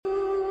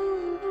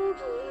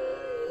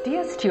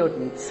Dear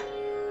students,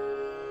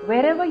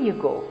 wherever you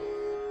go,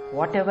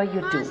 whatever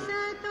you do,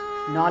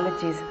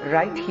 knowledge is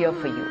right here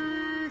for you.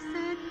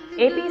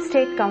 AP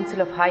State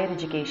Council of Higher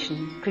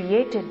Education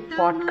created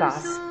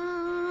podcasts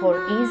for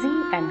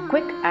easy and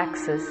quick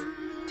access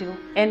to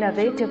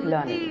innovative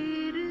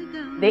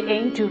learning. They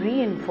aim to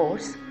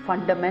reinforce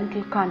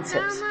fundamental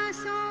concepts.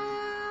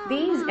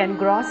 These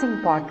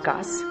engrossing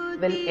podcasts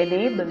will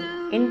enable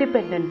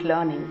independent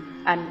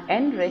learning and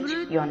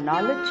enrich your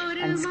knowledge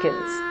and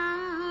skills.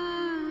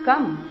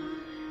 Come,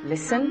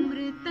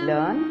 listen,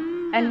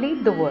 learn, and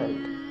lead the world.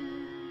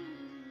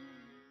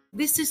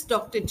 This is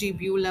Dr. G.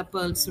 Beulah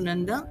Pearl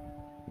Sunanda,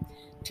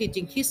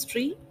 teaching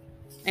history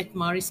at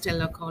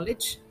Maristella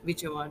College,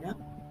 Vijayawada.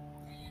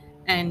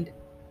 And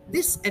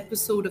this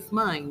episode of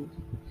mine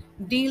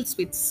deals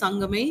with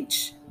Sangam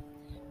age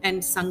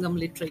and Sangam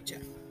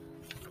literature.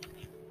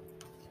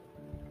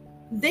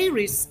 There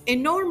is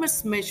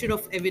enormous measure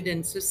of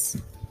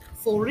evidences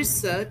for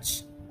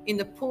research in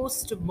the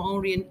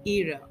post-Mauryan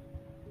era,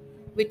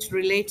 which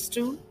relates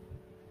to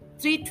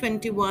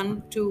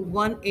 321 to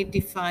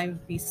 185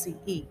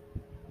 BCE.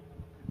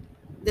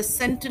 The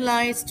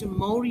centralized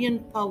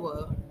Mauryan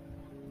power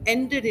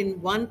ended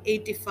in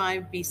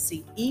 185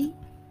 BCE,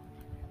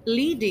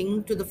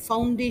 leading to the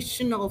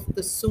foundation of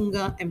the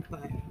Sunga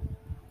Empire.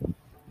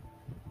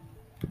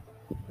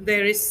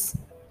 There is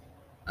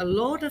a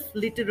lot of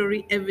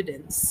literary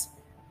evidence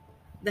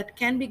that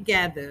can be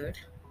gathered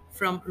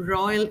from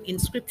royal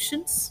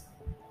inscriptions,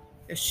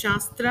 the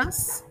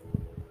Shastras,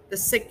 the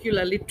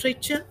secular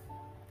literature,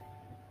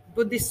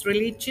 Buddhist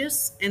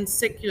religious and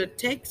secular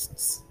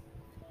texts,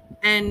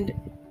 and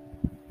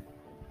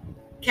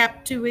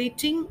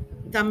captivating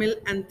Tamil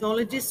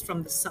anthologies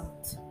from the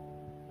south.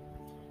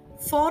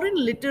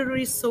 Foreign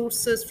literary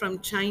sources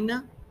from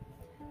China,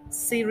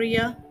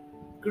 Syria,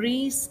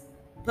 Greece,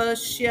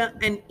 Persia,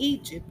 and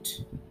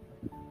Egypt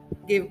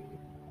give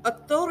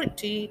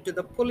authority to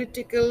the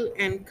political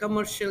and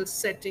commercial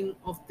setting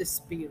of this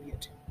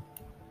period.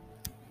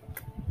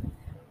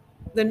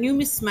 The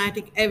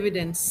numismatic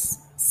evidence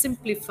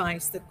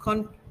simplifies the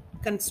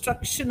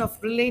construction of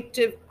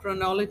relative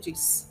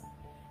chronologies,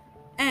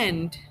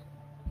 and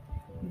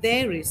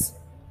there is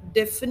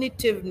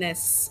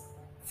definitiveness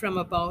from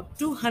about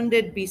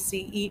 200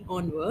 BCE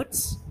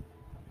onwards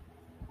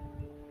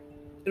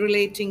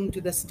relating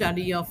to the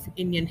study of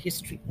Indian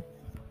history.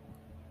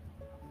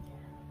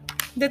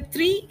 The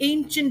three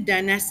ancient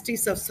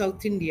dynasties of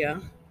South India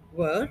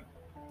were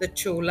the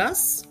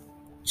Cholas,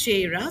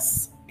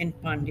 Cheras, and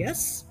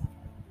Pandyas.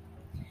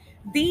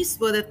 These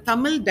were the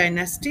Tamil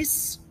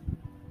dynasties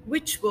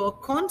which were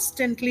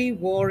constantly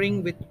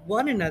warring with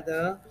one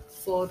another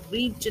for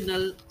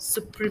regional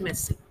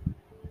supremacy.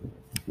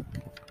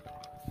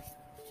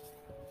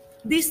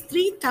 These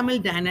three Tamil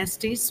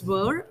dynasties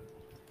were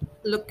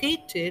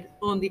located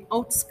on the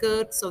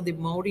outskirts of the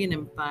Mauryan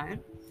Empire,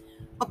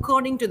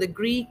 according to the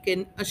Greek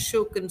and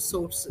Ashokan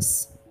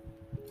sources.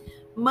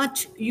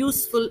 Much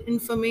useful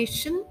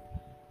information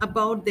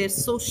about their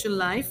social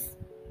life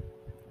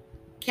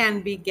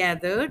can be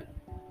gathered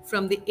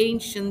from the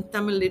ancient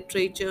Tamil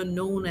literature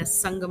known as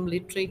Sangam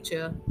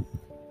literature,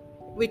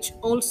 which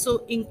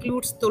also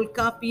includes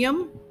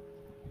Tolkappiyam,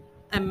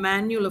 a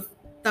manual of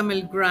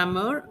Tamil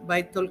grammar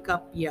by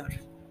Tolkappiyar.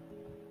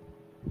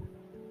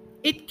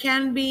 It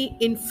can be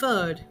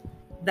inferred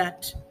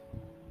that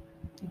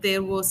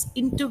there was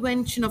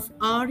intervention of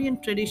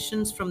Aryan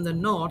traditions from the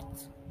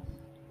north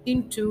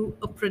into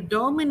a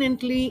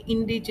predominantly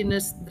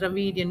indigenous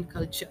Dravidian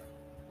culture.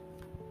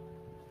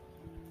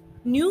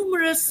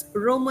 Numerous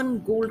Roman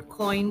gold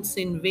coins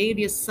in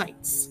various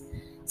sites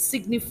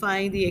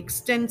signify the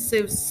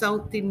extensive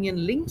South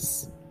Indian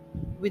links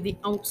with the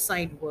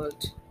outside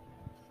world.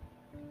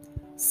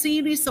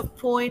 Series of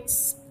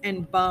poets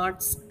and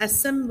bards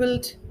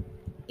assembled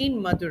in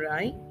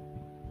Madurai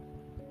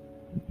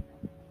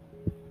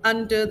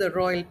under the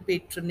royal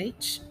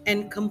patronage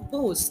and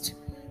composed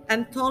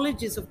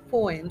anthologies of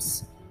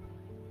poems,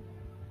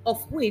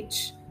 of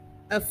which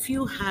a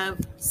few have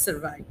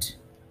survived.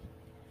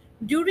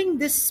 During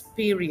this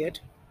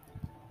period,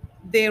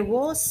 there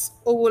was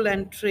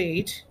overland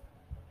trade,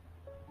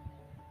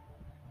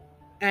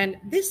 and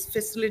this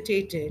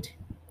facilitated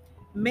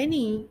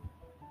many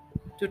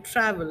to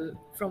travel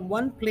from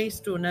one place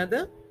to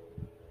another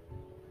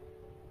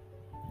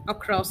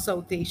across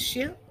South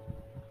Asia,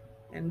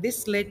 and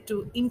this led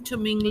to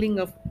intermingling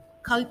of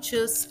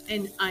cultures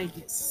and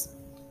ideas.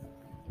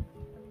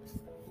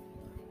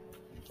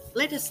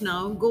 Let us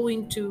now go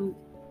into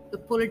the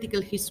political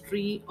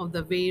history of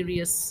the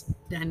various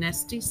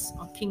dynasties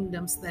or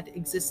kingdoms that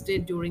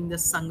existed during the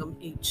Sangam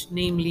age,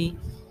 namely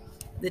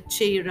the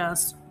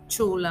Cheras,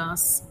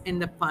 Cholas,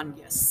 and the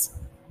Pandyas.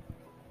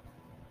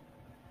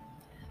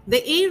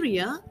 The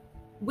area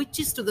which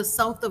is to the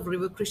south of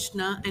River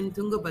Krishna and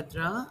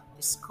Tungabhadra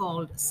is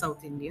called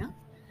South India.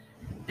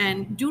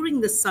 And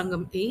during the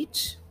Sangam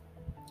age,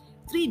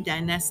 three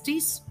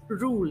dynasties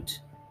ruled,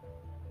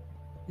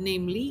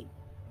 namely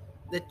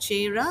the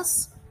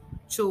Cheras,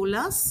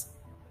 Cholas,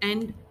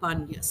 and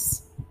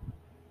Pandyas.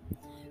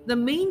 The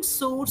main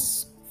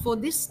source for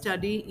this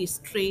study is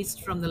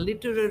traced from the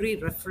literary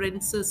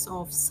references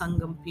of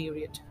Sangam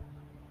period,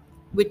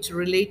 which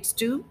relates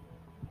to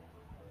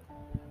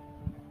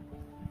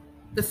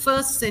the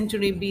 1st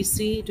century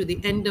BC to the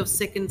end of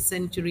 2nd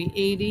century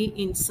AD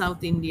in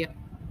South India.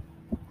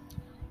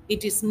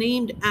 It is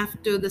named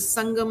after the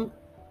Sangam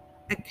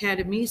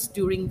academies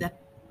during that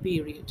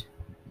period.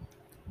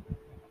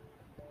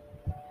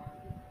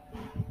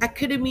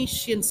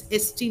 Academicians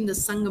esteem the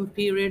Sangam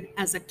period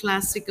as a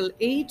classical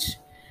age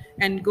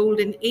and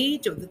golden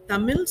age of the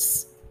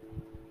Tamils,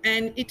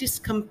 and it is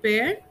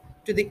compared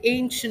to the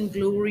ancient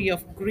glory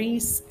of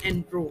Greece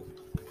and Rome.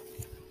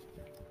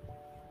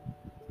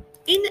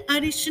 In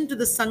addition to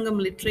the Sangam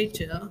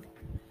literature,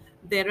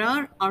 there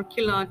are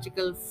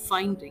archaeological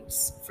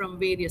findings from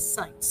various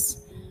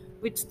sites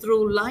which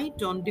throw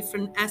light on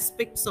different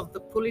aspects of the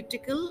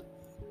political,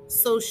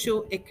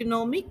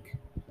 socio-economic,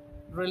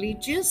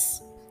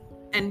 religious,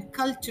 and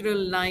cultural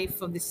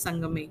life of the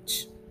Sangam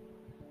age.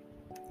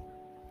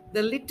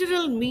 The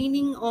literal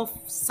meaning of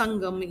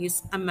Sangam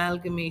is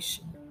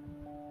amalgamation,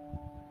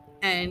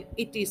 and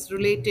it is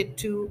related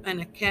to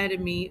an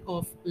academy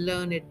of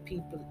learned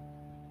people.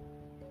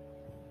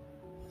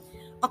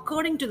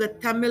 According to the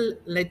Tamil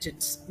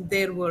legends,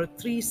 there were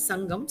 3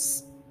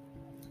 Sangams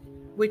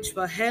which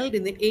were held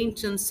in the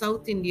ancient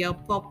South India,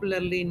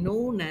 popularly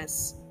known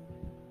as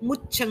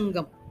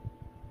Muchangam.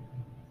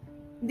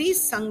 These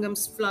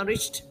Sangams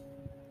flourished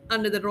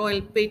under the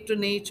royal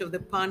patronage of the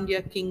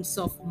Pandya kings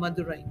of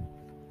Madurai.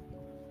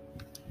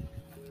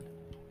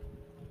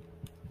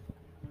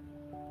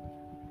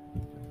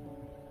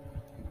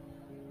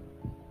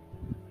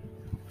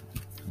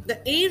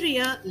 The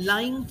area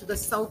lying to the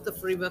south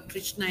of river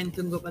Krishna and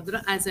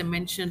Tungabhadra, as I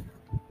mentioned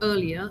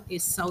earlier,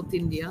 is South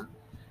India.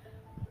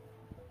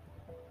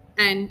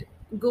 And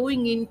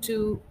going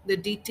into the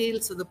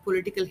details of the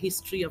political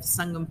history of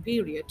Sangam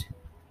period,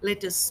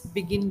 let us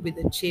begin with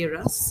the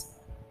Cheras.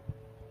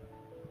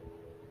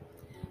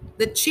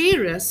 The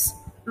Cheras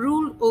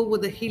ruled over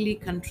the hilly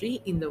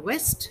country in the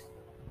west,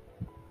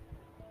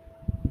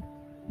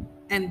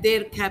 and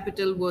their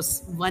capital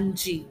was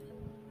Vanji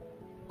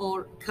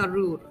or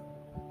Karur.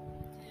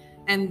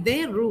 And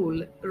their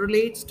rule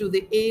relates to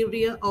the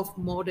area of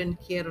modern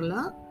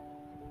Kerala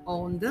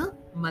on the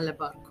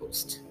Malabar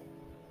coast.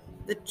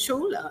 The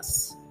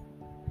Cholas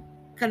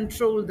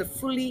controlled the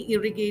fully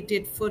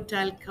irrigated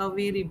fertile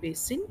Kaveri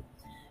basin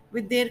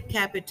with their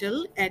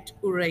capital at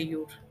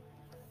Urayur.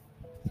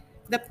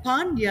 The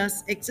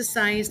Pandyas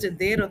exercised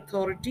their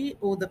authority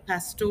over the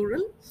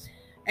pastoral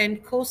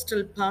and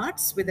coastal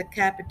parts with the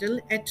capital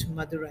at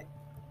Madurai.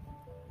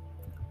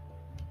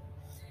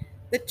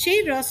 The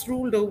Cheras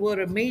ruled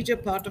over a major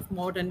part of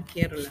modern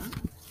Kerala.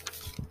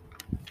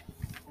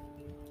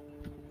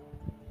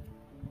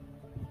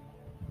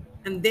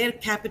 And their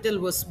capital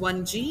was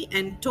Vanji,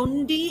 and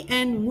Tondi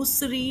and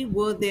Musiri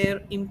were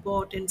their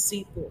important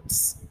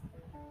seaports.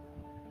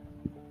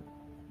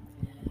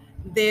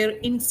 Their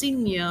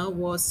insignia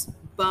was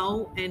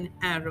bow and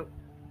arrow.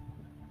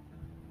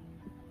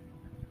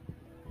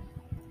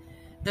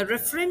 A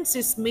reference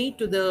is made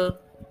to the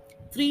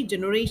 3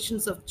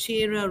 generations of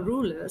Chera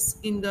rulers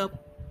in the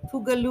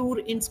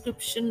Pugalur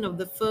inscription of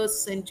the 1st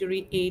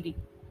century AD.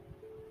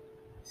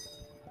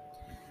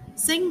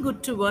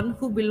 Senguttuvan,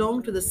 who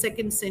belonged to the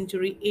 2nd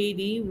century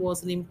AD,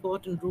 was an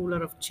important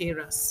ruler of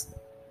Cheras.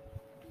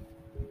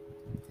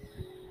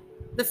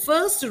 The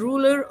first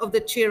ruler of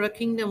the Chera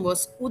kingdom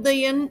was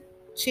Udayan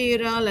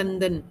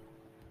Cheralandan.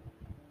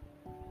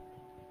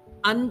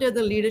 Under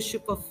the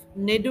leadership of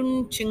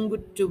Nedun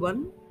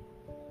Chenguttuvan,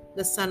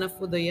 the son of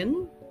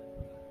Udayan,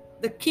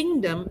 the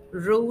kingdom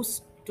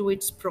rose to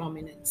its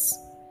prominence.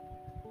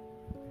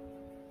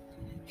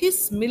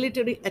 His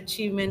military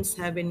achievements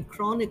have been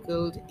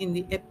chronicled in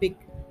the epic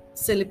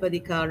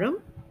Silappatikaram,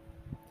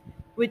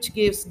 which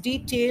gives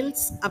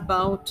details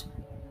about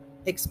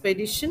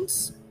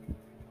expeditions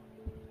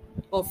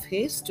of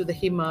his to the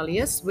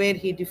Himalayas, where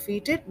he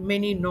defeated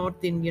many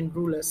North Indian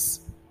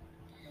rulers.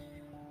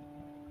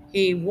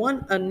 He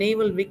won a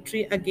naval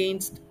victory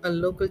against a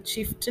local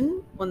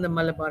chieftain on the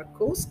Malabar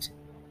coast,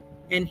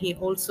 and he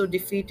also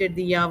defeated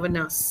the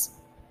Yavanas.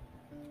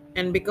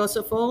 And because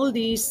of all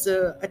these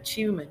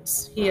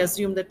achievements, he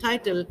assumed the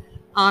title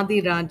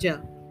Adi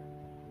Raja,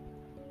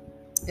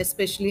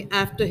 especially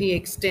after he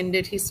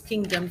extended his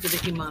kingdom to the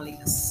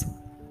Himalayas.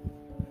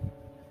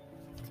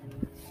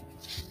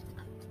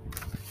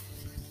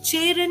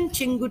 Cheran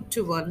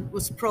Chenguttuvan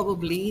was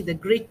probably the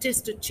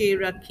greatest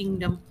Chera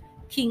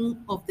king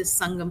of the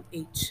Sangam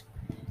age.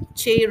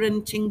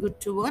 Cheran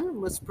Chenguttuvan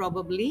was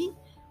probably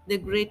the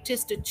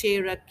greatest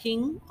Chera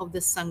king of the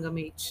Sangam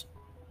age.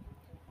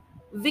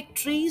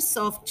 Victories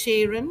of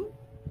Cheran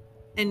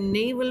and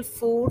naval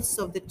force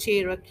of the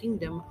Chera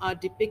kingdom are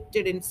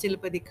depicted in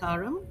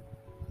Silappatikaram,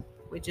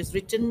 which is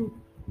written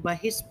by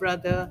his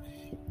brother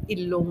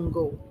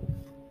Illongo.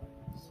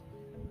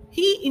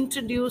 He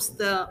introduced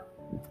the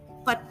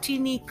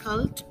Pattini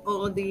cult,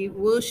 or the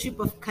worship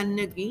of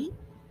Kannagi,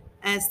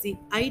 as the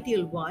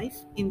ideal wife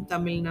in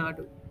Tamil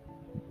Nadu.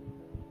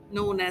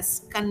 known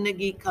as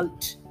Kannagi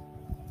cult.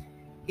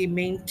 He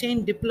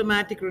maintained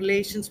diplomatic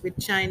relations with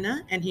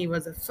China and he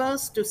was the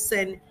first to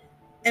send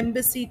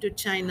embassy to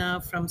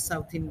China from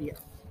South India.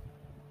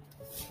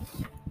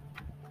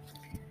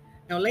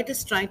 Now let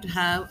us try to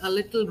have a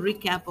little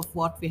recap of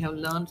what we have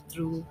learned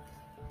through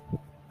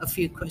a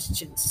few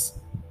questions.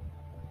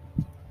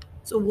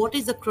 So what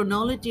is the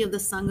chronology of the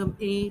Sangam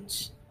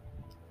age?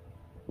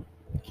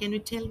 Can you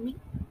tell me?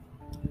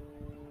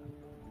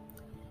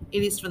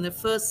 It is from the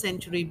 1st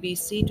century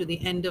BC to the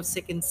end of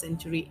 2nd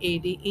century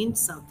AD in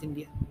South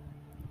India.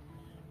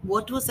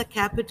 What was the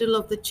capital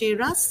of the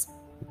Cheras?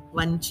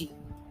 Vanchi.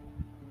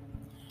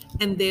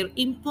 And their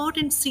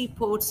important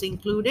seaports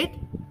included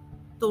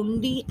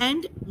Tondi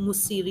and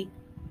Musiri.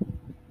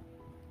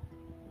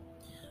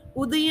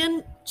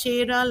 Udayan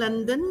Chera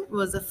London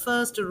was the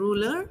first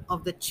ruler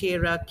of the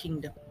Chera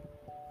kingdom.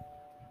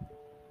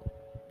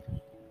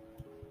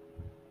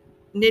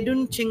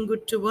 Nedun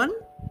Chenguttuvan,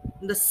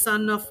 the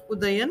son of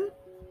Udayan,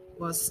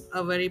 was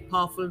a very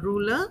powerful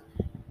ruler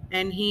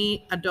and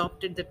he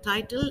adopted the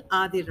title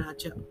Adi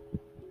Raja.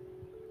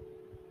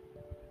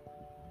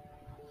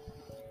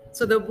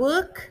 So the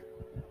work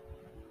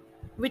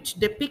which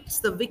depicts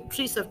the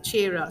victories of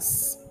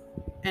Cheras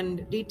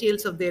and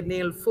details of their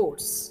naval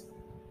force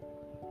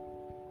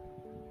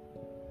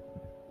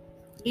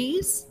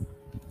is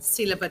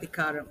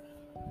Silabbadikaram.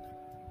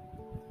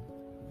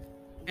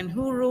 And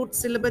who wrote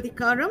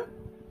Silabbadikaram?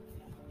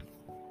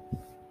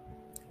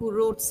 Who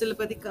wrote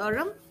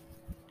Silabbadikaram?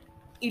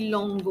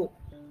 Ilongo.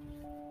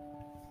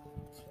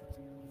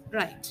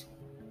 Right.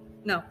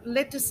 Now,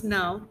 let us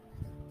now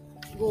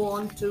go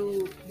on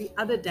to the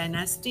other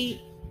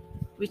dynasty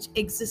which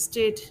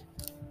existed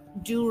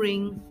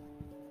during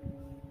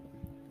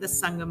the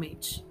Sangam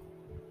age,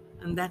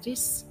 and that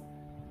is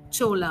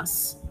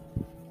Cholas.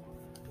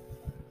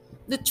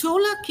 The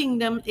Chola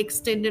kingdom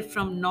extended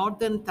from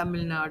northern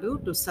Tamil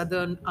Nadu to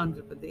southern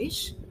Andhra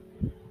Pradesh.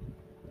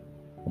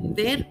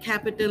 Their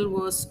capital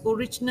was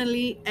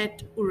originally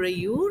at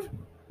Urayur.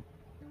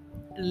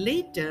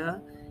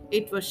 Later,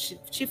 it was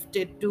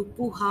shifted to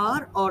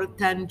Puhar or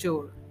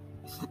Tanjore.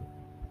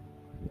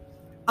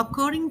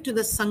 According to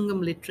the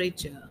Sangam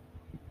literature,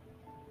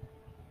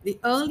 the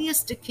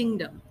earliest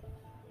kingdom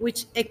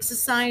which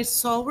exercised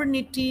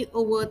sovereignty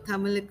over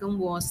Tamilikam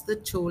was the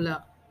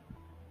Chola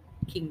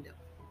kingdom.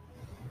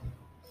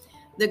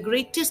 The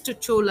greatest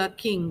Chola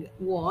king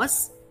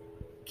was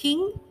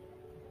King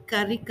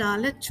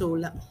Karikala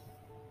Chola.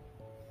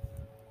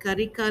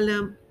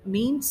 Karikala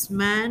means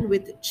man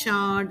with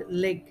charred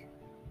leg.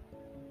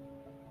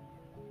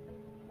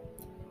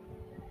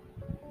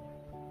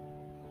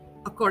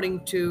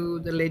 According to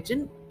the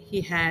legend,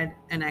 he had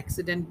an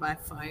accident by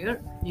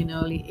fire in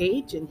early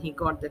age and he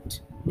got that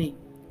name,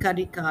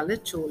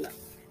 Karikala Chola.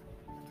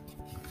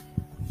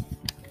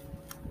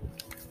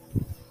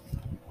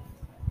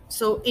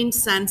 So in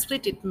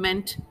Sanskrit, it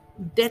meant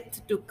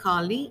death to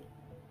Kali,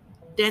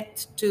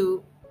 death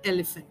to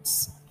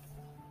elephants.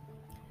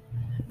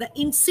 The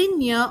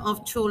insignia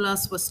of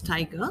Cholas was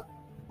tiger,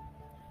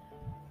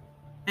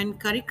 and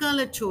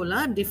Karikala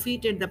Chola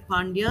defeated the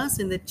Pandyas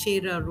in the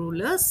Chera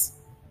rulers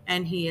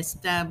and he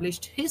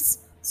established his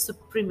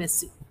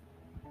supremacy.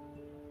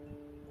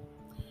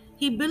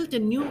 He built a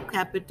new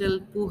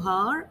capital,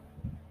 Puhar,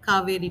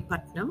 Kaveri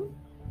Patnam,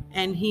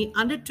 and he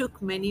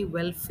undertook many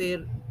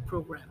welfare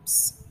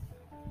programs.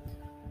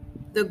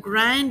 The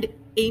grand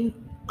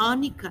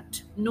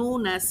Anicut,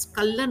 known as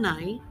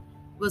Kallanai,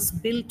 was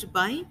built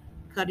by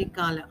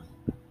Karikala,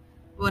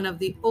 one of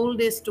the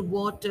oldest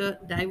water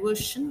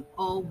diversion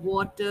or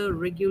water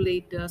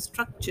regulator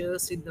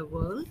structures in the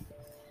world,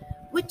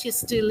 which is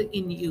still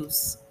in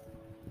use.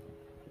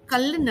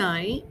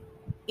 Kallanai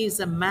is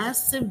a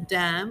massive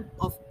dam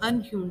of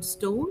unhewn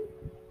stone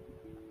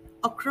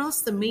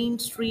across the main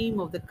stream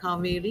of the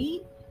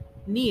Kaveri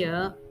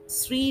near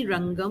Sri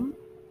Rangam,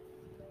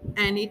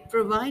 and it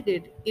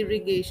provided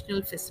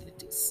irrigational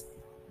facilities.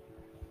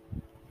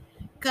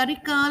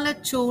 Karikala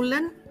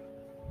Cholan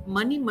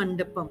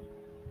Manimandapam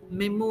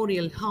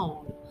Memorial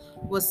Hall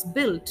was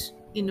built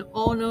in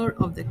honor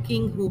of the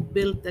king who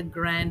built the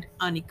Grand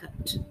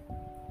Anicut.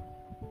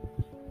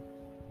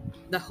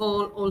 The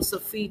hall also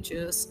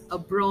features a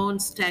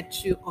bronze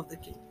statue of the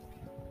king.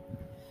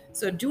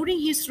 So during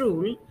his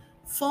rule,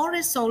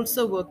 forests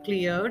also were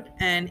cleared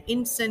and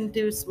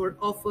incentives were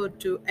offered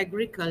to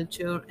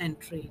agriculture and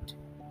trade.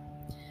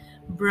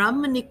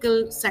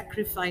 Brahmanical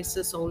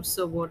sacrifices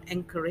also were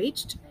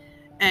encouraged,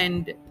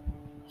 and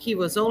he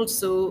was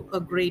also a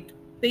great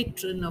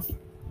patron of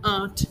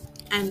art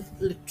and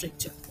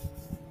literature.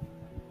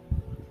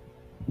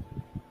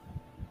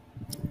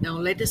 Now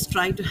let us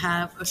try to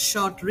have a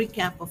short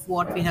recap of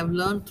what we have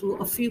learned through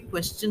a few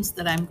questions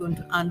that I'm going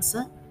to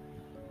answer,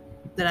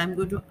 that I'm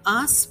going to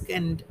ask,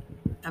 and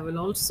I will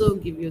also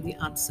give you the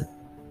answer.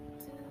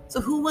 So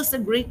who was the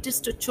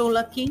greatest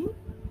Chola king?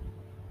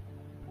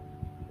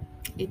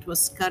 It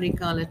was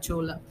Karikala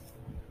Chola.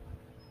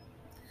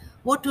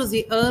 What was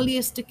the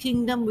earliest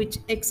kingdom which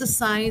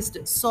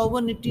exercised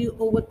sovereignty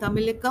over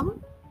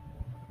Tamilikam?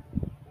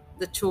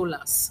 The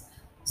Cholas.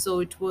 So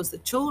it was the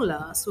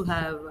Cholas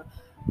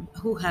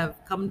who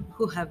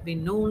have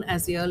been known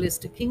as the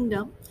earliest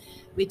kingdom,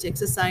 which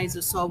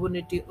exercised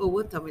sovereignty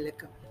over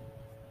Tamilakam.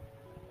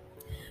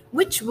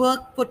 Which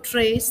work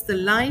portrays the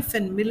life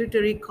and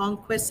military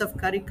conquests of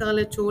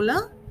Karikala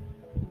Chola?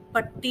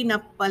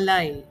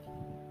 Pattinappalai.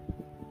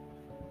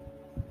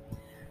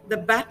 The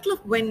Battle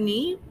of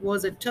Venni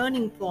was a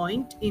turning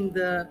point in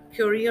the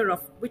career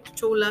of which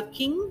Chola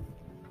king?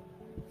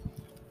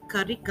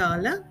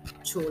 Karikala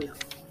Chola.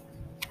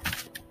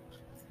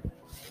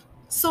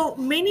 So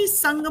many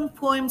Sangam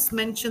poems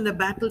mention the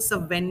battles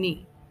of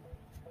Venni.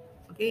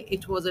 Okay,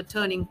 it was a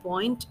turning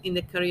point in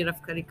the career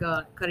of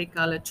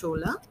Karikala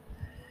Chola,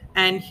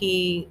 and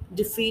he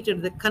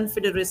defeated the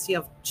confederacy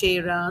of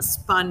Cheras,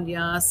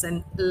 Pandyas,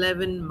 and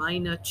 11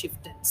 minor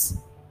chieftains.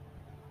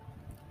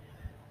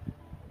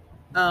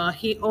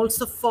 He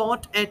also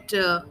fought at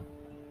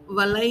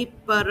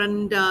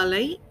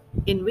Valaiparandalai,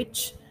 in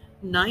which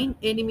 9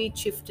 enemy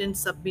chieftains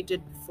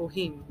submitted before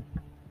him.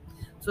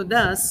 So,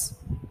 thus,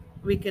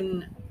 we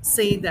can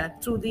say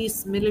that through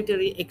these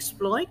military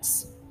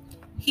exploits,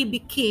 he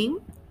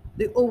became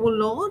the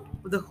overlord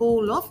of the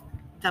whole of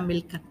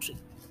Tamil country.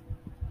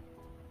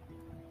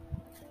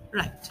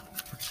 Right.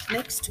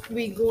 Next,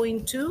 we go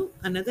into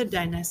another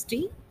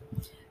dynasty,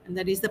 and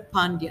that is the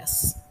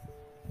Pandyas.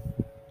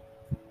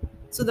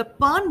 So the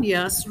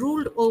Pandyas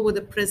ruled over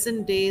the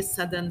present day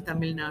southern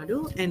Tamil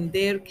Nadu, and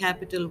their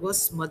capital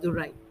was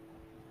Madurai.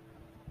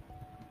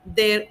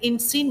 Their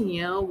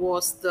insignia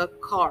was the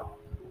car.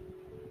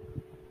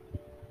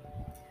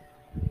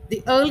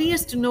 The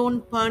earliest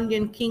known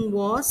Pandyan king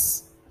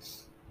was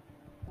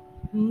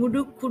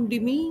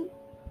Mudukundimi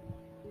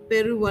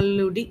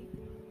Peruvalludi.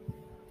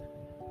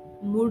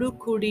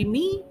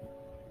 Mudukudimi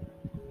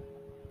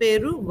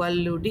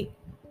Peruvalludi.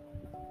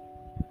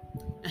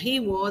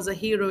 He was a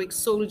heroic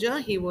soldier,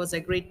 he was a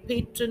great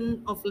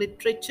patron of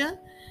literature,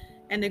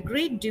 and a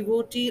great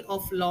devotee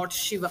of Lord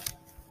Shiva.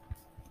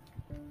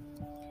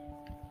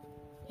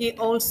 He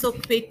also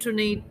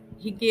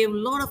he gave a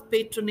lot of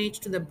patronage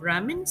to the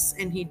Brahmins,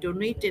 and he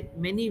donated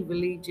many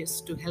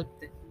villages to help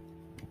them.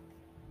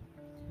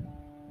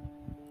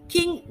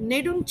 King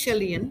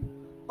Nedunchelian,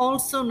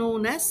 also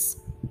known as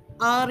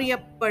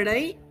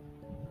Aryappadai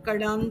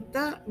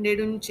Kadantha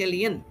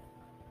Nedunchelian,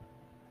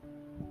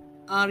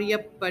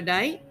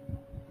 Aryappadai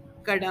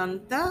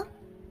Kadantha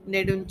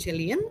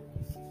Nedunchelian,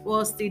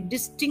 was the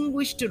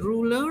distinguished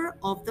ruler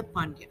of the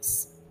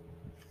Pandyas.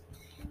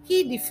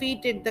 He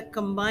defeated the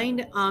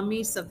combined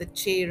armies of the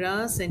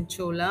Cheras and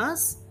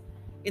Cholas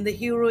in the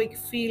heroic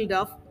field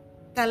of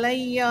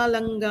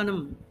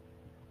Talayalanganam,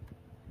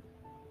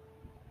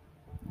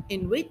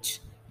 in which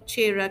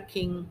Chera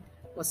king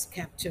was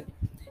captured.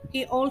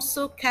 He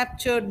also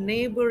captured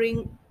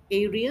neighboring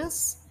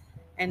areas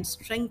and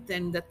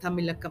strengthened the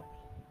Tamilakam.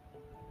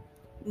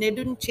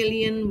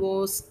 Nedunchelian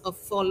was a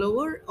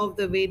follower of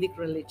the Vedic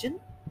religion,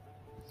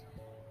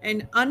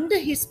 and under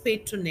his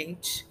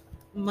patronage,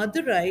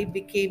 Madurai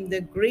became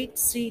the great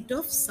seat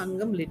of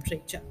Sangam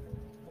literature.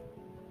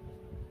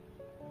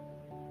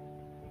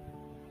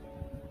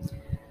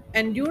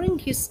 And during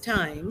his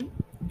time,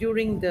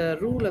 during the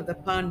rule of the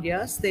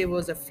Pandyas, there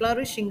was a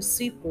flourishing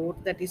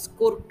seaport, that is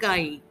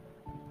Korkai.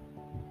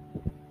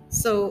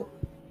 So,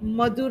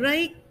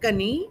 Madurai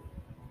Kani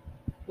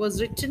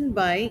was written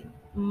by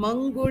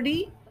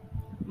Mangudi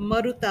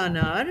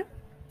Marutanar,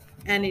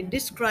 and it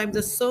describes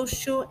the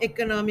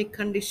socio-economic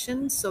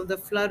conditions of the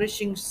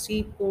flourishing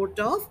seaport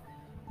of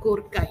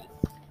Korkai.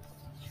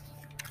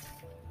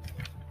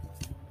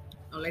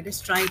 Now let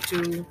us try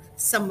to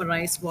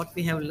summarize what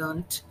we have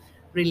learnt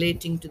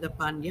relating to the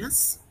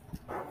Pandyas.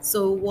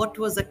 So what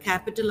was the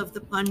capital of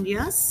the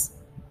Pandyas?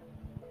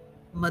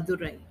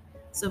 Madurai.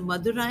 So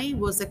Madurai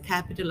was the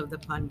capital of the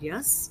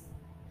Pandyas.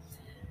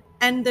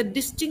 And the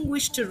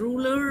distinguished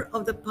ruler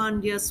of the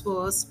Pandyas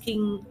was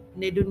King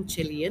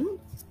Nedunchelian.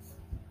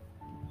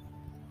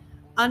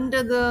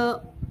 Under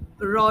the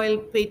royal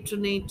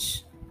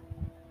patronage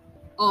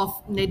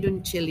of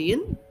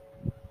Nedunchelian,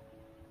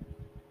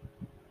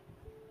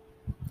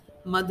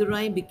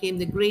 Madurai became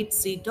the great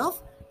seat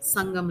of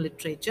Sangam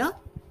literature.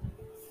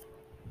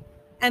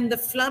 And the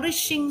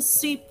flourishing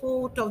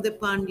seaport of the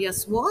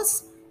Pandyas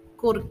was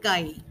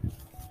Korkai.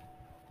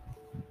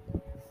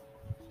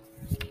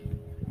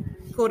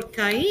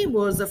 Korkai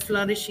was the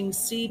flourishing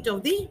seat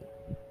of the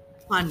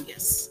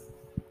Pandyas.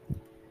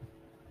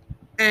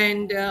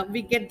 And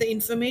we get the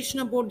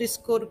information about this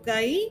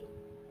Korkai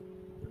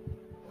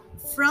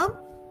from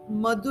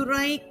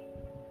Madurai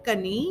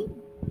Kani,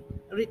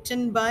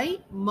 written by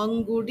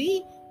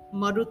Mangudi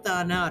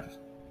Marutanar.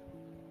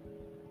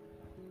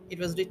 It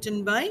was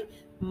written by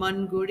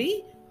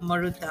Mangudi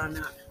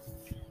Marutanar.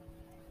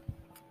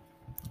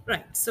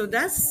 Right, so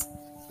thus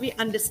we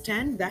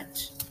understand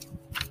that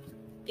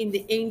in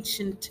the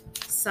ancient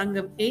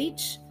Sangam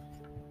age,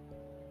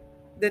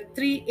 the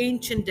 3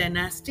 ancient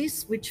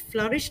dynasties which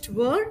flourished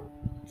were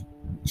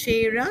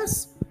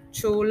Cheras,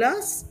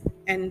 Cholas,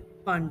 and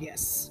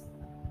Pandyas.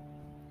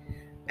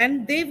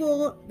 And they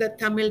were the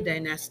Tamil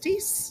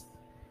dynasties.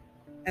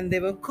 and they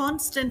were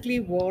constantly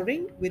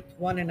warring with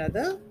one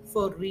another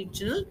for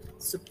regional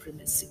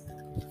supremacy.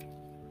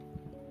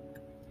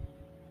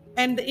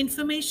 And the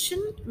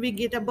information we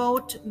get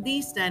about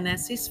these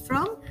dynasties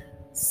from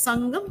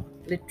Sangam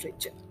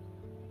literature,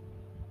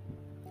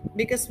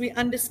 because we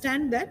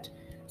understand that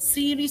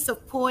series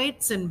of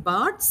poets and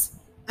bards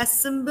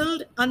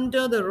assembled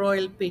under the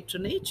royal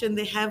patronage, and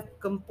they have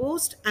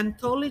composed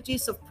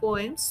anthologies of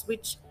poems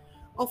which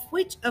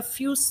a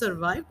few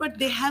survive, but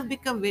they have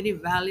become very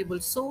valuable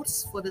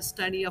source for the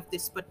study of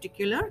this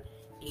particular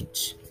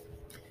age.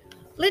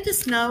 Let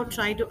us now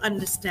try to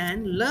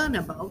learn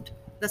about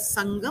the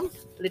Sangam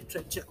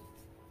literature.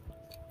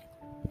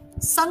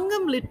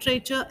 Sangam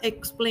literature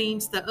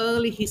explains the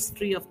early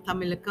history of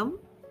Tamilakam,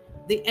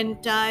 the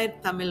entire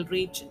Tamil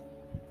region.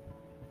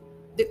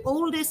 The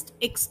oldest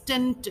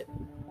extant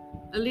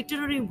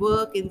literary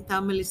work in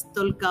Tamil is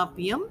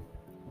Tolkapiyam,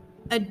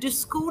 a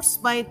discourse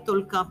by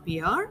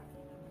Tolkapiyar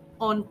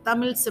on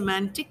Tamil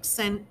semantics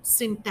and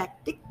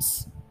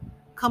syntactics,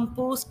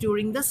 composed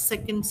during the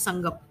Second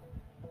Sangam.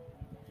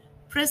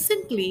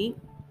 Presently,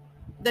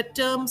 the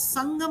term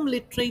Sangam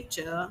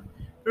literature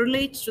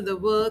relates to the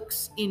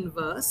works in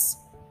verse,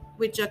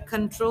 which are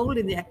controlled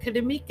in the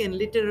academic and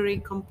literary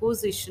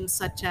compositions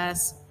such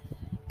as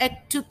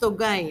Ettu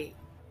Togai.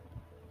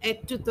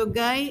 Ettu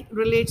Togai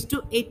relates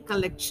to 8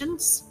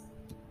 collections,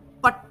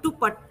 Pattu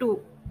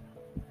Pattu,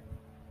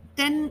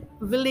 10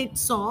 village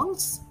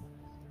songs,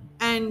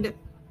 and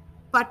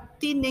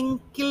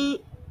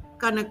Pattinenkil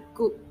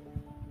Kanakku,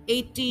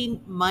 18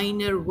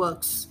 minor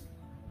works.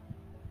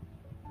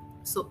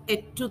 So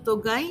Ettu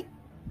Togai,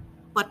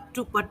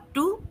 Pattu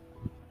Pattu,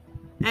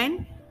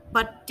 and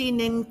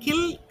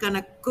Pattinenkil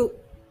Kanakku.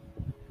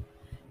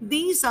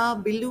 These are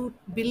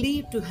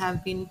believed to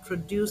have been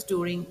produced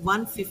during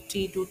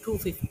 150 to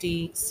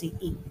 250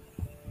 CE.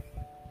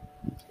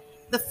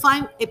 The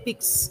 5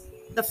 epics,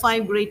 the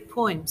 5 great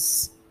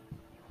poems,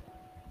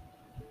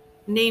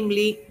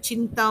 namely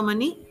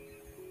Chintamani,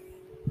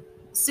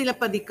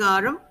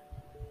 Silapadikaram,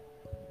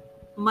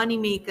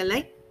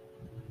 Manimekalai,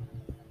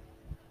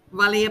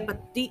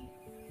 Valayapatti,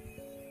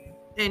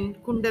 and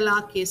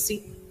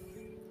Kundalakesi,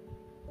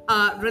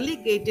 are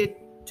relegated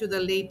to the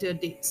later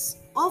dates.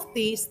 Of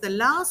these, the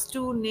last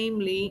 2,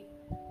 namely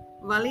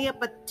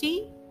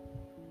Valayapatti,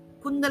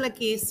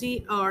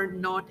 Kundalakesi, are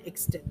not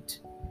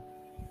extant.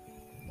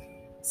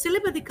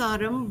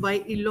 Silapadikaram by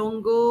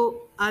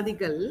Ilongo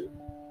Adigal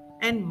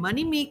and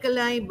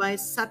Manimekalai by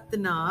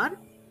Satnar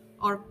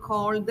are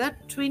called the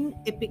twin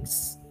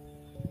epics.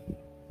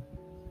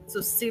 So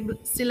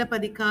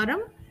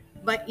Silapadikaram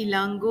by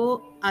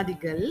Ilango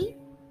Adigal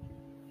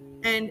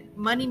and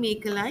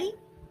Manimekalai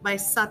by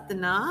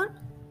Satnar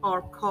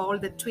are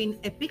called the twin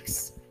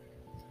epics.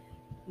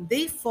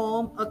 They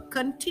form a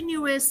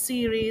continuous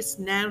series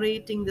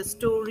narrating the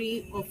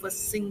story of a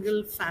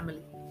single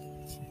family.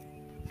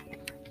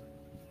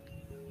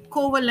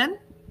 Kovalan,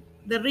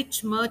 the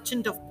rich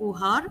merchant of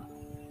Puhar,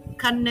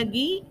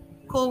 Kannagi,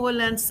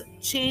 Kovalan's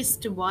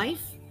chaste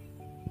wife,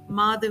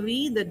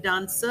 Madhavi, the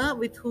dancer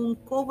with whom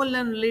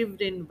Kovalan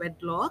lived in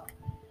wedlock,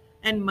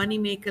 and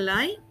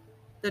Manimekalai,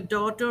 the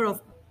daughter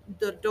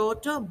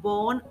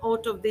born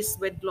out of this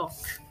wedlock.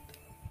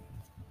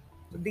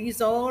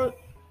 These all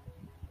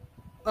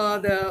are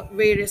the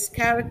various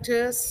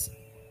characters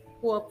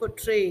who are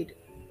portrayed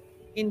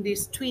in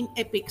these twin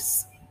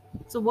epics.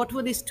 So what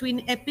were these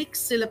twin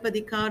epics?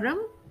 Silapadikaram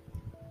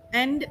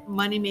and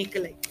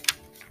Manimekalai.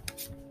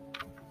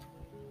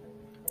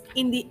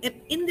 In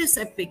this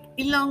epic,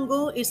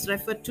 Ilango is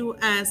referred to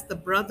as the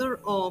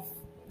brother of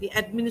the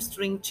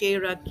administering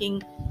Chera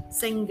king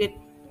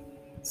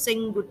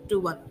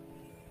Senguttuvan.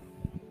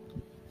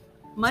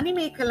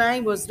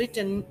 Manimekalai was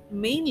written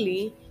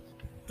mainly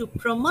to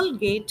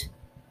promulgate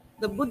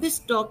the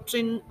Buddhist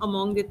doctrine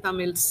among the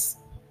Tamils.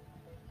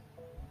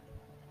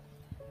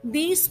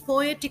 These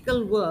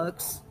poetical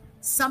works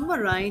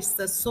summarize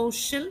the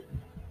social,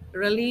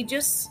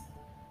 religious,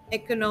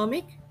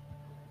 economic,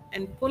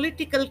 and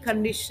political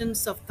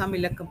conditions of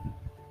Tamilakam.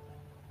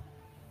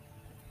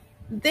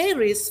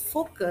 There is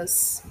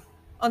focus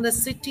on the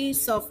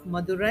cities of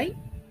Madurai,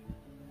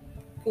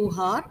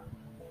 Puhar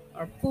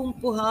or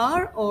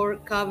Pumpuhar or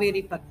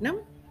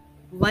Kaveripatnam,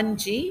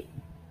 Vanji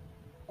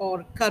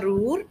or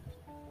Karur,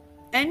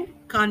 and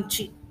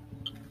Kanchi.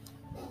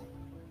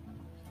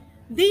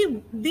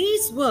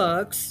 These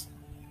works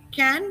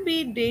can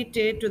be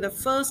dated to the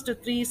first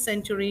 3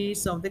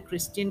 centuries of the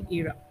Christian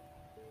era.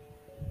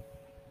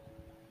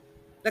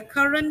 The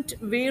current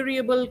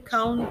variable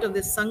count of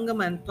the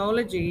Sangam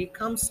anthology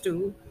comes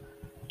to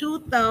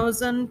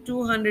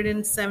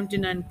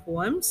 2,279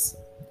 poems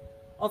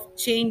of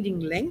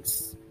changing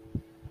lengths,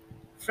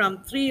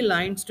 from 3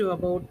 lines to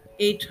about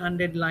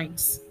 800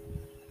 lines.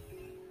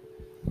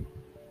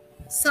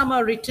 Some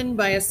are written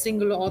by a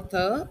single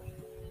author,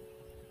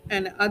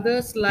 and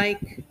others,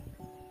 like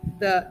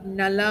the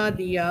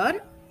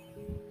Naladiyar,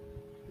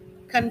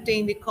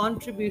 contain the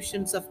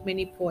contributions of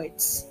many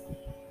poets.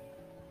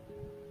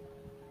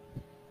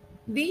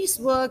 These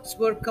works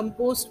were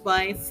composed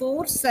by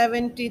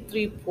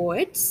 473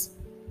 poets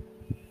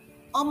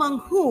among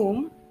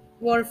whom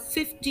were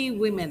 50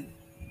 women,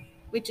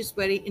 which is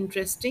very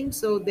interesting.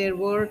 So there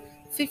were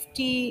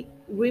 50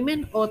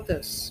 women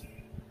authors.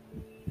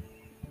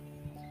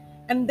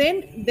 And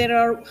then there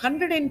are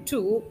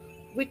 102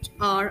 which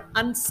are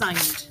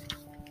unsigned.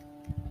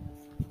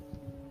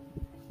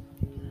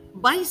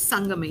 By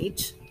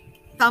Sangamage,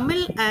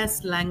 Tamil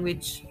as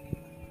language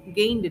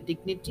gained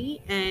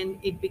dignity and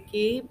it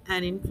became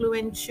an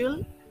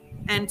influential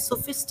and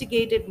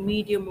sophisticated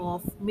medium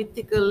of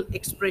mythical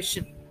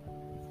expression.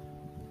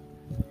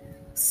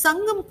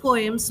 Sangam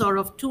poems are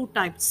of two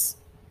types,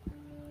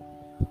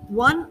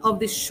 one of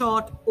the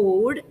short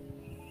ode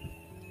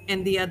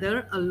and the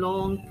other a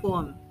long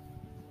poem.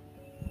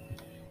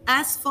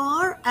 As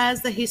far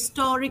as the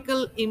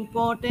historical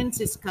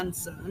importance is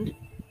concerned,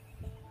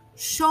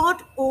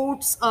 short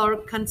odes are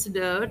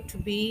considered to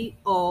be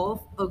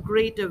of a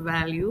greater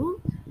value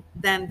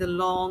than the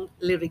long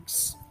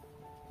lyrics.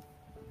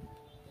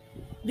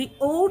 The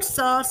odes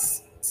are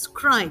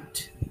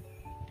scribed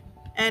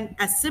and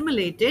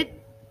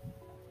assimilated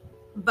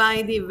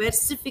by the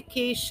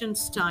versification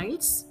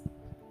styles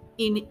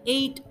in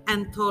 8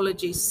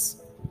 anthologies.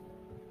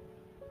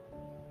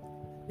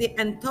 The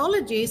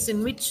anthologies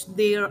in which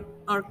they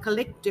are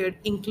collected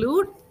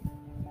include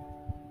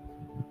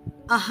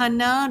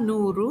Ahana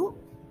Nuru,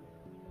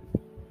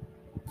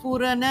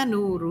 Purana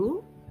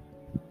Nuru,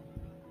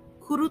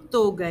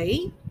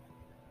 Kurutogai,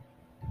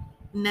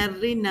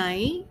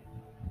 Narrinai,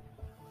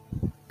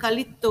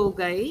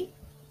 Kalittogai,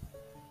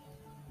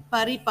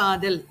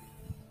 Paripadal.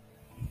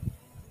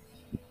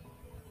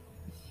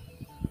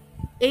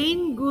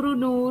 Ain Guru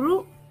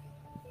Nuru,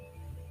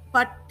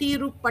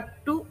 Pattiru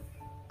Pattu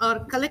are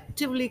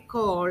collectively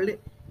called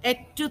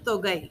Ettu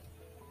Togai.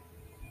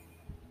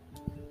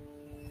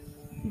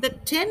 The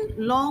 10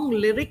 long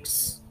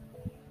lyrics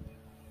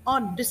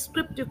or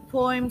descriptive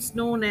poems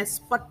known as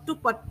Pattu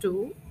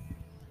Pattu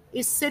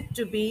is said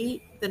to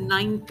be the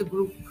 9th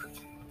group.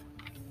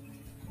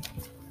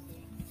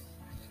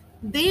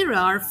 There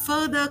are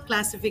further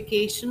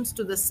classifications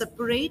to the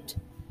separate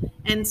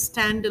and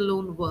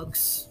standalone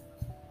works.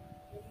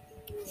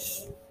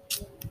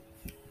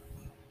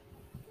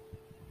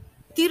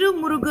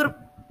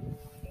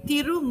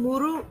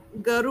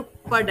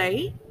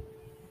 Tirumurugarupadai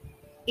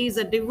is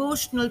a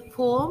devotional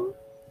poem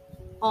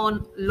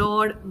on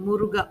Lord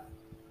Muruga.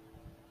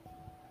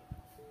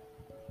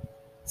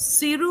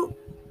 Siru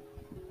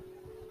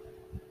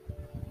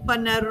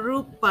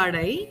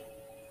Panarrupadai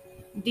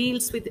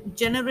deals with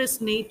generous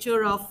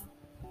nature of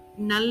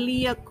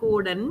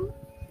Nalliyakodan,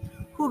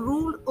 who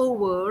ruled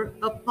over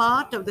a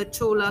part of the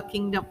Chola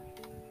kingdom.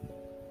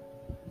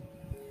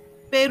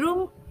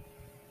 Perum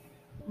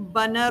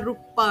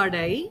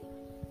Banaruppadai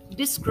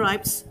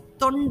describes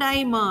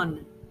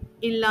Tondaiman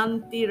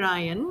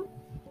Ilantirayan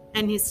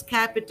and his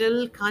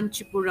capital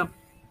Kanchipuram.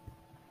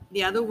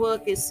 The other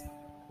work is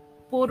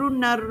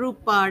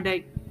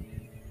Porunarrupadai.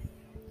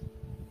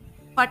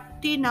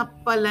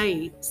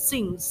 Pattinappalai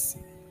sings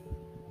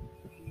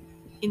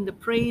in the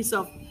praise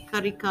of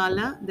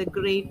Karikala, the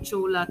great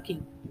Chola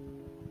king.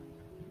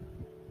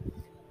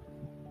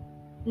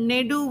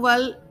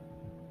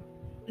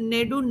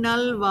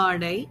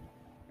 Nedunalvadai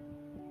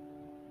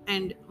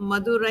and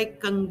Madurai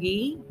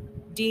Kangi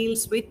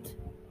deals with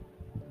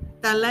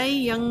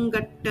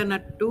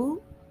Talayangattanattu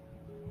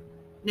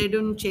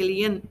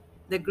Nedunchelian,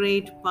 the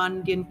great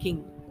Pandyan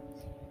king.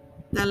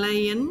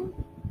 Talayan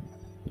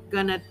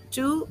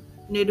Ganattu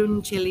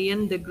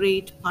Nedunchelian, the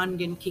great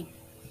Pandyan king.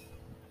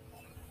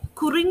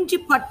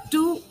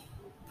 Kurinjipattu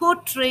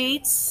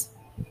portrays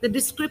the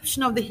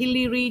description of the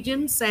hilly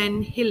regions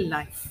and hill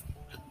life.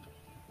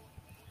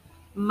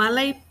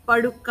 Malai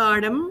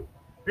Padukadam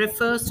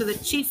refers to the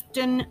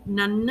chieftain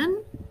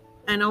Nannan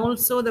and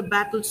also the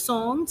battle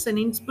songs and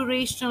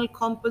inspirational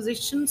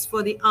compositions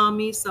for the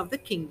armies of the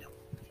kingdom.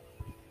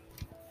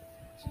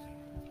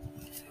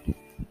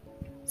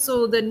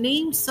 So the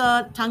names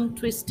are tongue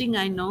twisting,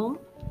 I know,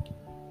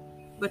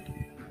 but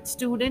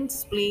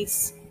students,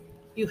 please,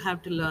 you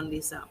have to learn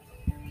these out.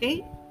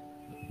 Okay?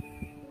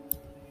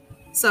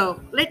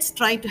 So let's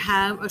try to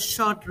have a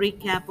short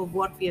recap of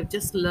what we have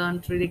just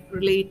learned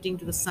relating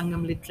to the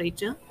Sangam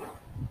literature.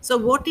 So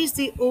what is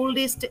the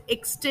oldest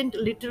extant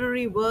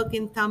literary work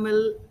in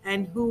Tamil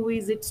and who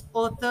is its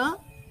author?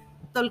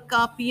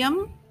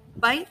 Tolkappiyam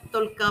by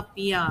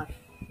Tolkappiyar.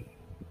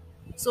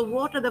 So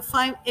what are the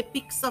 5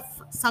 epics of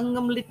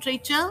Sangam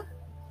literature?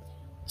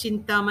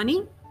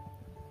 Chintamani,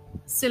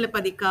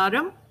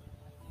 Silapadikaram,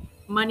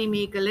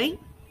 Manimekalai,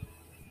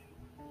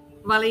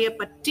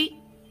 Valayapatti,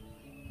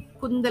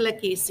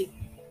 Kundalakesi.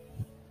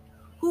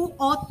 Who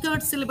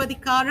authored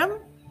Silapadikaram?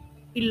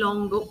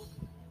 Ilongo.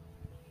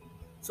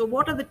 So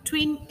what are the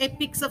twin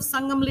epics of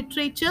Sangam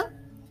literature?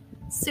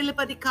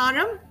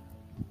 Silapadikaram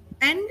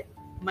and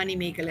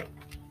Manimekalai.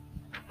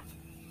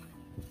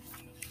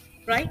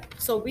 Right?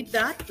 So with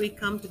that, we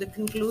come to the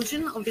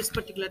conclusion of this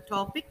particular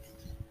topic,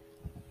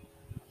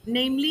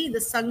 namely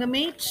the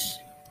Sangamage,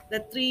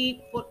 the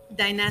 3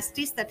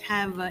 dynasties that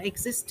have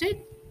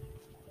existed,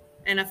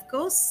 and of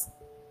course,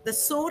 the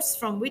source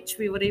from which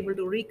we were able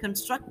to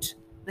reconstruct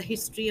the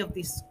history of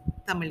this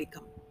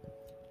Tamilicum,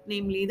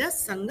 namely the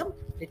Sangam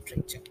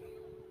literature.